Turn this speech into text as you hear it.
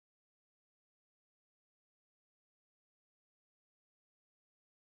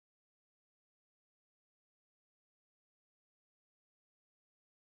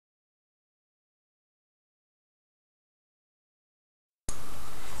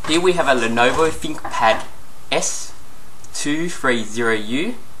Here we have a Lenovo ThinkPad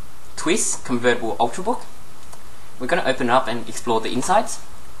S230u Twist Convertible Ultrabook. We're going to open it up and explore the insides.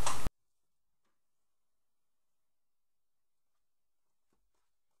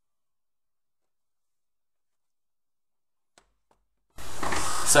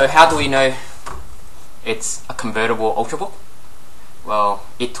 So how do we know it's a convertible Ultrabook? Well,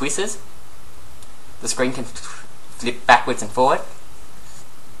 it twists. The screen can flip backwards and forward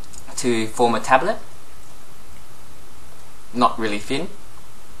to form a tablet. Not really thin.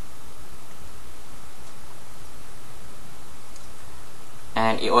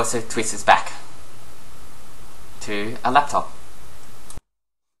 And it also twists back to a laptop.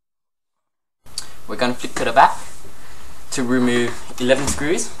 We're going to flip to the back to remove 11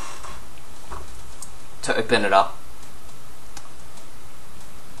 screws to open it up.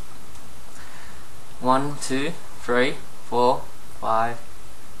 1, 2, 3, 4, 5,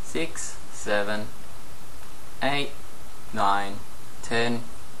 6, 7, 8, 9, 10,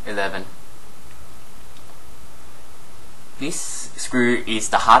 11. This screw is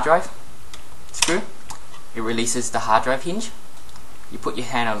the hard drive screw. It releases the hard drive hinge. You put your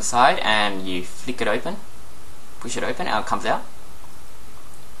hand on the side and you flick it open, push it open, and it comes out.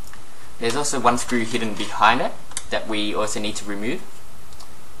 There's also one screw hidden behind it that we also need to remove.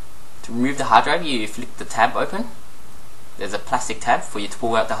 To remove the hard drive, you flick the tab open. There's a plastic tab for you to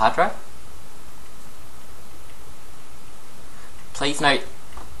pull out the hard drive. Please note,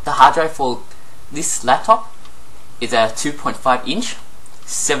 the hard drive for this laptop is a 2.5 inch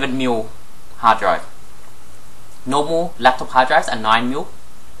 7mm hard drive. Normal laptop hard drives are 9mm.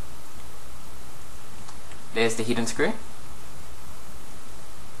 There's the hidden screw.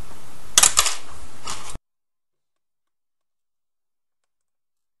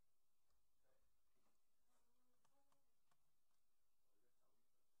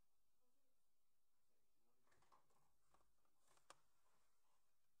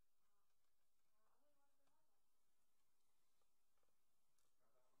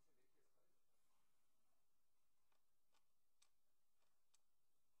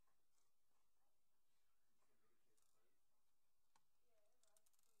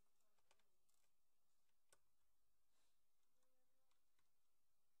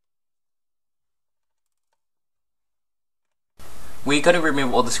 We got to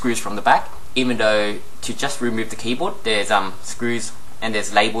remove all the screws from the back, even though to just remove the keyboard there's screws and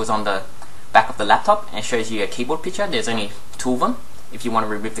there's labels on the back of the laptop and shows you a keyboard picture. There's only 2 of them if you want to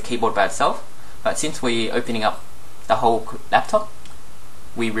remove the keyboard by itself, but since we're opening up the whole laptop,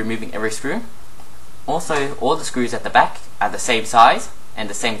 we're removing every screw. Also, all the screws at the back are the same size and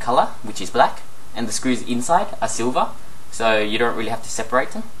the same color, which is black, and the screws inside are silver, so you don't really have to separate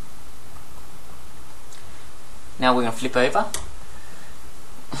them. Now we're going to flip over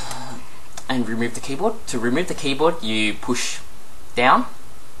and remove the keyboard. To remove the keyboard, you push down,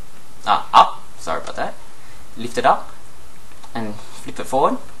 up, sorry about that, lift it up and flip it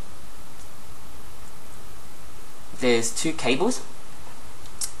forward. There's 2 cables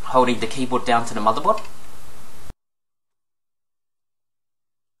holding the keyboard down to the motherboard.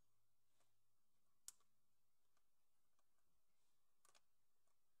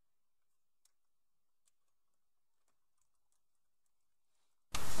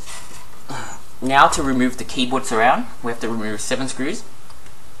 Now to remove the keyboard surround, we have to remove 7 screws.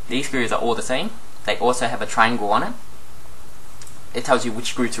 These screws are all the same. They also have a triangle on it. It tells you which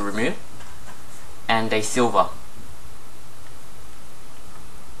screw to remove, and they're silver.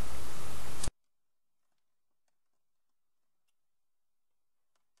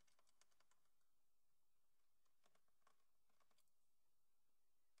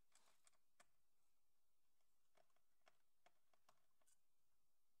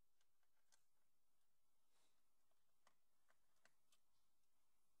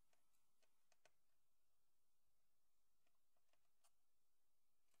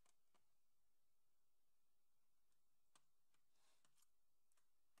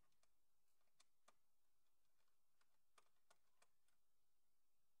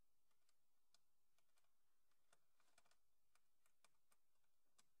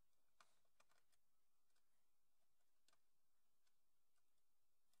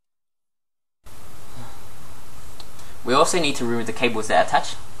 We also need to remove the cables that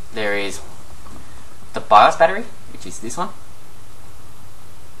attach. There is the BIOS battery, which is this one,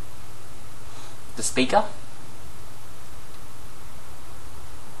 the speaker,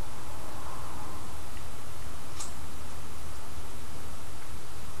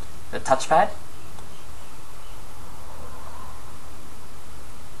 the touchpad,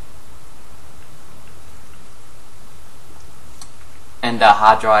 and the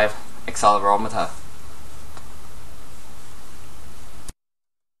hard drive accelerometer.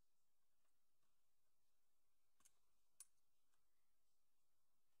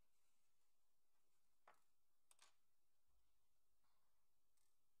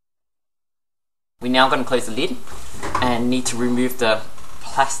 We're now going to close the lid and need to remove the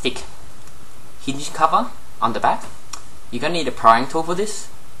plastic hinge cover on the back. You're going to need a prying tool for this.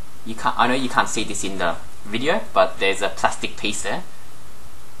 I know you can't see this in the video, but there's a plastic piece there.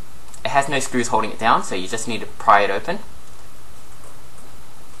 It has no screws holding it down, so you just need to pry it open.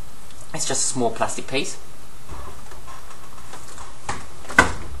 It's just a small plastic piece.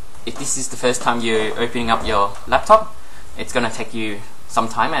 If this is the first time you're opening up your laptop, it's going to take you some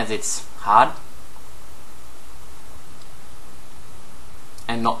time as it's hard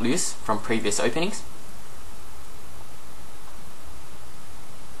and not loose from previous openings.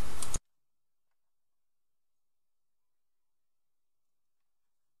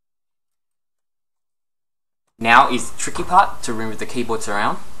 Now is the tricky part, to remove the keyboard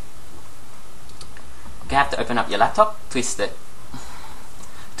surround. You have to open up your laptop, twist it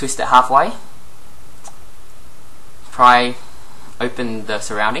halfway, pry open the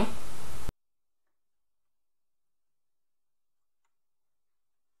surrounding.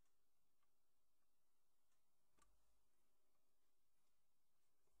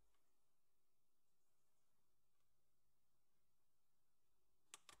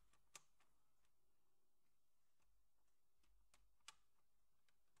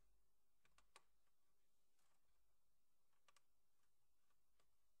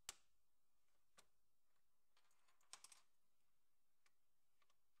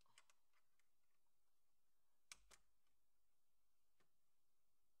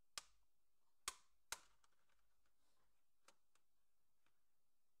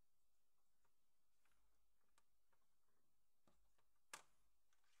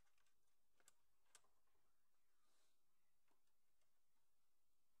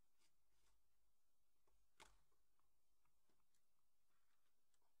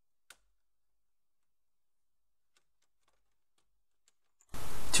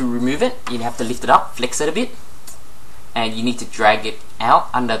 To remove it, you have to lift it up, flex it a bit, and you need to drag it out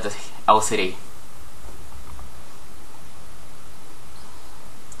under the LCD.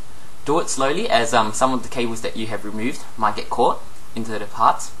 Do it slowly, as some of the cables that you have removed might get caught into the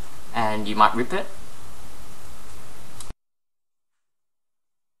parts and you might rip it.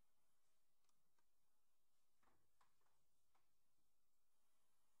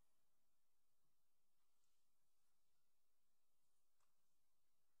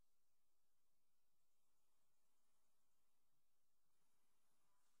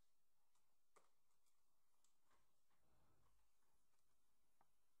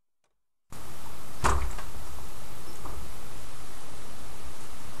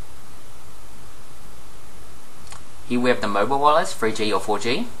 Here we have the mobile wireless, 3G or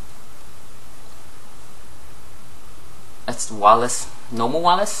 4G. It's wireless, normal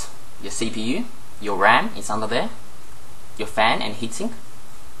wireless. Your CPU, your RAM is under there, your fan and heatsink.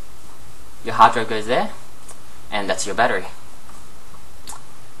 Your hard drive goes there, and that's your battery.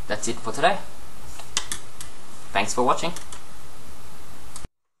 That's it for today. Thanks for watching.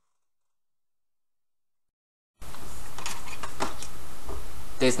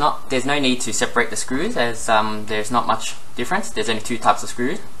 There's no need to separate the screws, as there's not much difference. There's only two types of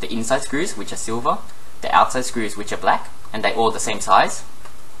screws: the inside screws, which are silver, the outside screws, which are black, and they're all the same size.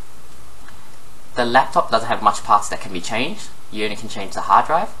 The laptop doesn't have much parts that can be changed. You only can change the hard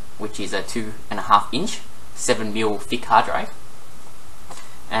drive, which is a 2.5 inch 7mm thick hard drive,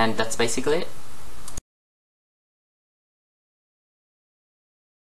 and that's basically it.